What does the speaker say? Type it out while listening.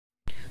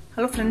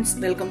Hello friends,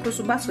 welcome to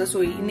Subha's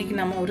Rasoi. இன்னைக்கு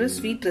நாம ஒரு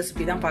ஸ்வீட்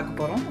ரெசிபி தான் பார்க்க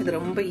போறோம். இது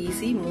ரொம்ப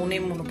ஈஸி, மூணே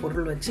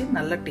பொருள் வச்சு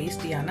நல்ல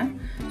டேஸ்டியான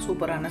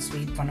சூப்பரான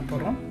ஸ்வீட் பண்ண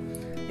போறோம்.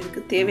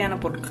 இதுக்கு தேவையான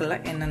பொருட்கள்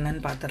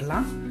என்னென்னன்னு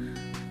பார்த்திரலாம்.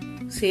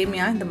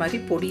 சேமியா, இந்த மாதிரி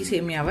பொடி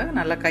சேமியாவை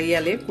நல்லா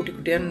கையாலே குட்டி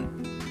குட்டியா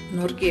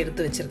நொறுக்கி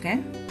எடுத்து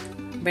வச்சிருக்கேன்.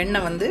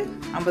 வெண்ணெய் வந்து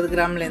 50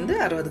 கிராம்ல இருந்து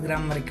 60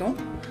 கிராம் வரைக்கும்.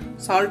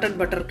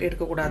 சால்டட் பட்டர்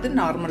எடுக்க கூடாது,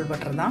 நார்மல்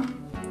பட்டர் தான்.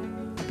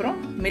 அப்புறம்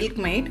மில்க்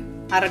மெய்ட்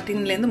அரை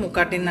டின்லேருந்து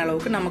 3/4 டின்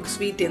அளவுக்கு நமக்கு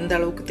ஸ்வீட் எந்த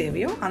அளவுக்கு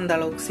தேவையோ அந்த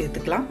அளவுக்கு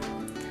சேர்த்துக்கலாம்.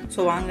 ஸோ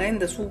வாங்க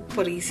இந்த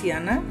சூப்பர்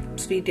ஈஸியான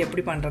ஸ்வீட்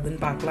எப்படி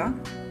பண்ணுறதுன்னு பார்க்கலாம்.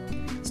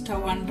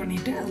 ஸ்டவ் ஆன்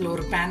பண்ணிவிட்டு அதில்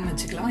ஒரு பேன்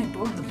வச்சுக்கலாம்.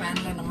 இப்போது அந்த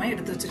பேனில் நம்ம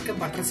எடுத்து வச்சுருக்க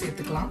பட்டர்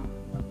சேர்த்துக்கலாம்.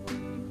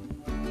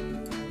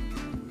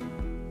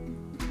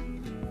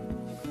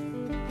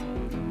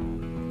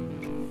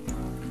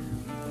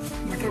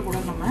 பட்டர் கூட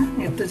நம்ம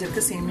எடுத்து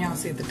வச்சுருக்க சேமியாவை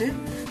சேர்த்துட்டு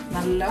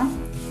நல்லா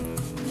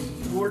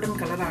கோல்டன்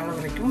கலர் ஆக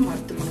வரைக்கும்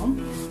வறுத்துக்கணும்.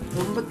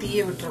 ரொம்ப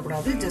தீய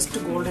விட்டுறக்கூடாது, ஜஸ்ட்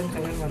கோல்டன்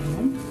கலர்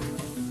வரணும்.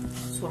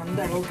 ஸோ அந்த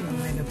அளவுக்கு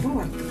நம்ம இதை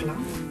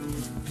வறுத்துக்கலாம்.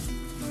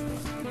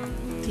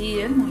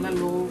 தீயை நல்லா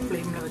லோ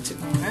ஃப்ளேமில்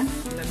வச்சுக்கோங்க,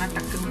 இல்லைன்னா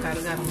டக்குன்னு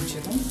கருக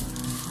ஆரம்பிச்சிடும்.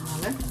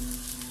 அதனால்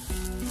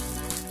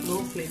லோ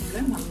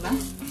ஃப்ளேமில் நல்லா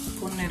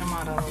பொன்னிறம்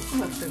மாற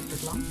அளவுக்கு வறுத்து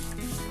எடுத்துக்கலாம்.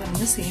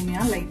 பாருங்க,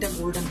 சேமியா லைட்டாக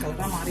கோல்டன்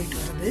கலராக மாறிட்டு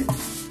வருது.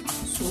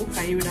 ஸோ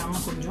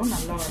கைவிடாமல் கொஞ்சம்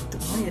நல்லா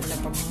வறுத்துக்கணும். எல்லா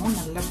பக்கமும்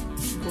நல்லா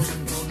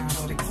கோல்டன் ப்ரௌன் ஆகிற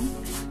வரைக்கும்.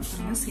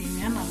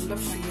 சேமியா நல்லா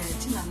ஃப்ரை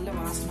ஆயிடுச்சு, நல்ல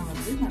வாசனை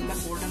வருது, நல்லா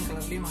கோல்டன்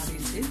கலர்லேயே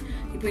மாறிடுச்சு.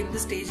 இப்போ இந்த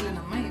ஸ்டேஜில்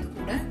நம்ம இது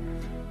கூட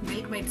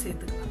மில்க் மெய்ட்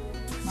சேர்த்துக்கலாம்.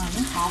 நான்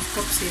 1/2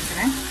 கப்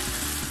சேர்க்குறேன்.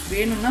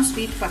 வேணும்னா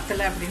ஸ்வீட்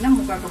பத்தலை அப்படின்னா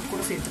 3/4 கப்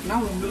கூட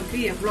சேர்த்துக்கலாம். உங்களுக்கு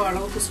எவ்வளோ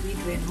அளவுக்கு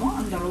ஸ்வீட் வேணுமோ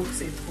அந்த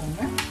அளவுக்கு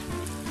சேர்த்துக்கோங்க.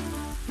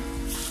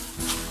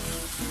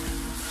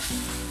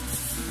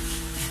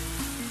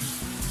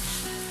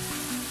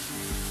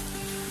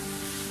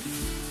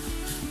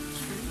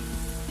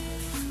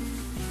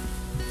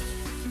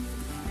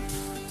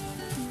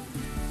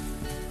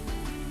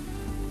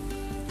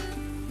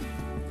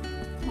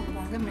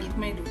 மில்க்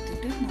மெய்ட்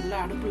ஊற்றிட்டு நல்லா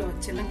அடுப்பில்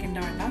வச்செல்லாம் கிண்ட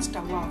வேண்டாம்,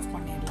 ஸ்டவ் ஆஃப்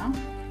பண்ணிடலாம்.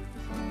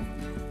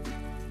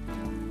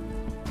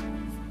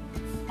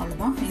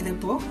 அவ்வளோதான். இதை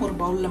இப்போ ஒரு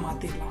பவுலில்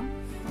மாற்றிடலாம்.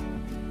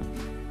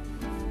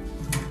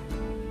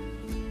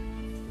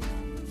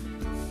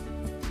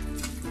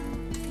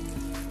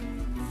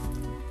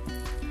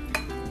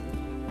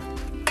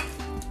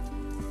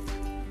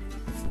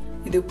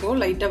 இது இப்போ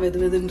லைட்டாக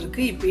வெதுன்னு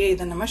இருக்கு. இப்பயே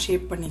இதை நம்ம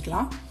ஷேப்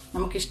பண்ணிக்கலாம்.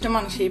 நமக்கு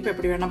இஷ்டமான ஷேப்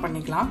எப்படி வேணால்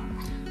பண்ணிக்கலாம்.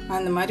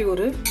 அந்த மாதிரி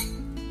ஒரு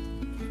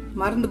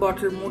மருந்து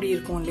பாட்டில் மூடி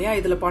இருக்கும் இல்லையா,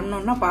 இதில்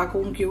பண்ணோன்னா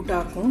பார்க்கவும் க்யூட்டாக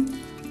இருக்கும்.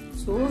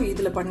 ஸோ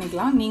இதில்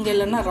பண்ணிக்கலாம். நீங்கள்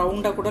இல்லைன்னா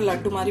ரவுண்டாக கூட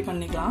லட்டு மாதிரி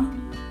பண்ணிக்கலாம்.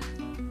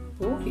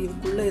 ஸோ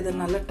இதுக்குள்ளே இதை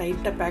நல்லா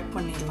டைட்டாக பேக்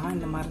பண்ணிடலாம்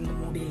இந்த மருந்து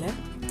மூடியில்.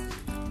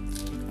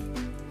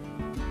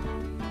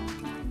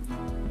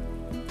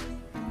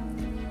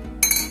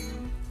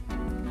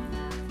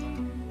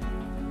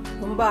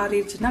 ரொம்ப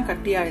ஆறிடுச்சுன்னா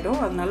கட்டி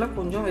ஆகிடும். அதனால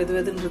கொஞ்சம்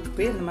வெதுன்னு இருக்கு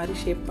போய் இந்த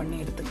மாதிரி ஷேப் பண்ணி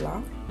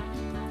எடுத்துக்கலாம்.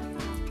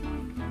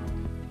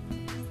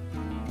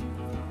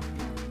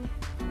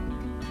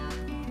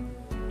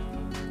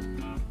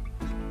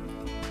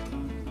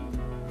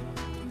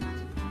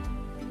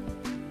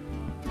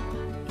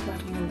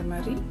 இந்த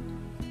மாதிரி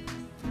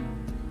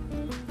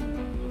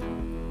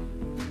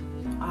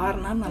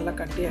ஆறுனா நல்லா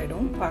கட்டி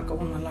ஆகிடும்,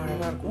 பார்க்கவும் நல்லா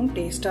அழகாக இருக்கும்,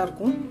 டேஸ்ட்டாக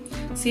இருக்கும்.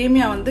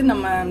 சேமியா வந்து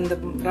நம்ம இந்த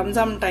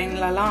ரம்ஜான்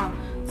டைம்லலாம்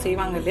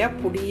செய்வாங்க இல்லையா,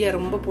 பொடியாக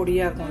ரொம்ப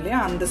பொடியாக இருக்கும் இல்லையா,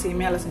 அந்த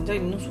சேமியாவில்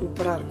செஞ்சால் இன்னும்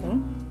சூப்பராக இருக்கும்.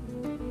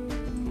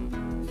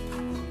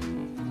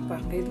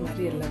 பாருங்க, இது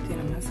மாதிரி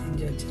எல்லாத்தையும் நம்ம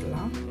செஞ்சு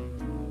வச்சிடலாம்.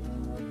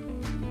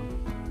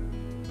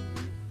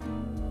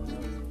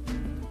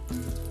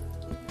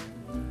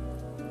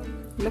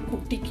 இல்லை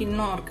குட்டி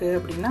கிண்ணம் இருக்குது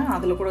அப்படின்னா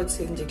அதில் கூட வச்சு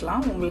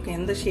செஞ்சுக்கலாம். உங்களுக்கு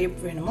எந்த ஷேப்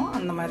வேணுமோ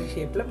அந்த மாதிரி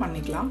ஷேப்பில்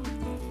பண்ணிக்கலாம்.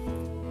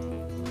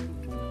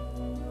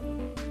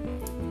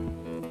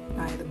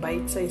 நான் இது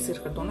பைட் சைஸ்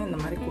இருக்கட்டும்னு இந்த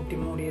மாதிரி குட்டி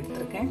மூடி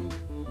எடுத்திருக்கேன்.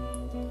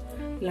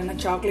 இல்லைன்னா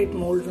சாக்லேட்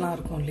மோல்ட்லாம்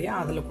இருக்கும் இல்லையா,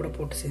 அதில் கூட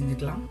போட்டு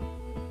செஞ்சுக்கலாம்.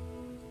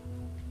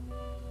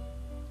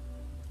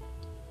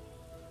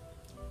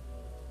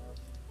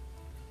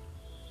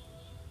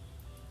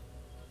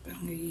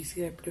 பாருங்க,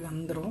 ஈஸியாக இப்படி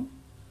வந்துடும்.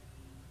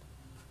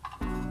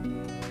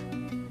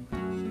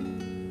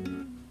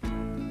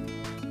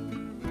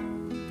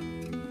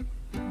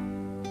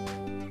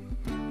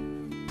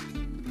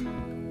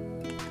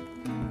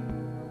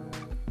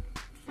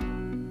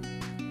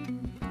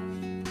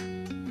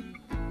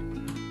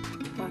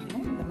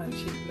 இந்த மாதிரி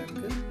ஷேப்ல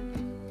இருக்கு.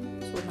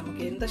 ஸோ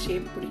நமக்கு எந்த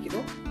ஷேப்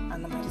பிடிக்குதோ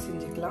அந்த மாதிரி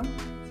செஞ்சுக்கலாம்.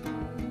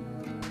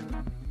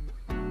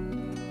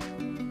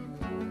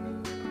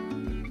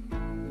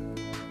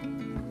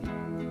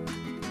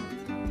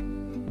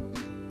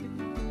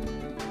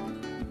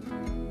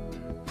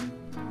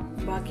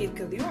 பாக்கி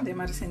இருக்கிறதையும் அதே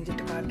மாதிரி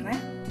செஞ்சுட்டு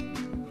காட்டுறேன்.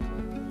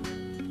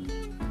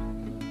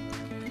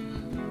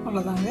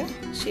 அவ்வளோதாங்க,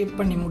 ஷேப்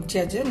பண்ணி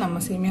முடிச்சாச்சு. நம்ம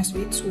சேமியா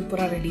ஸ்வீட்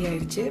சூப்பராக ரெடி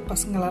ஆயிடுச்சு.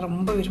 பசங்களாம்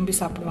ரொம்ப விரும்பி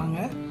சாப்பிடுவாங்க.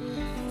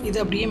 இது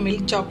அப்படியே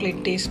மில்க் சாக்லேட்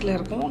டேஸ்ட்டில்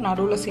இருக்கும்.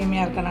 நடுவில்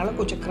சேமியா இருக்கனால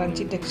கொஞ்சம்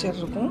க்ரன்ச்சி டெக்ஸ்சர்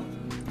இருக்கும்.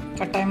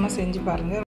 கட்டாயமாக செஞ்சு பாருங்கள்.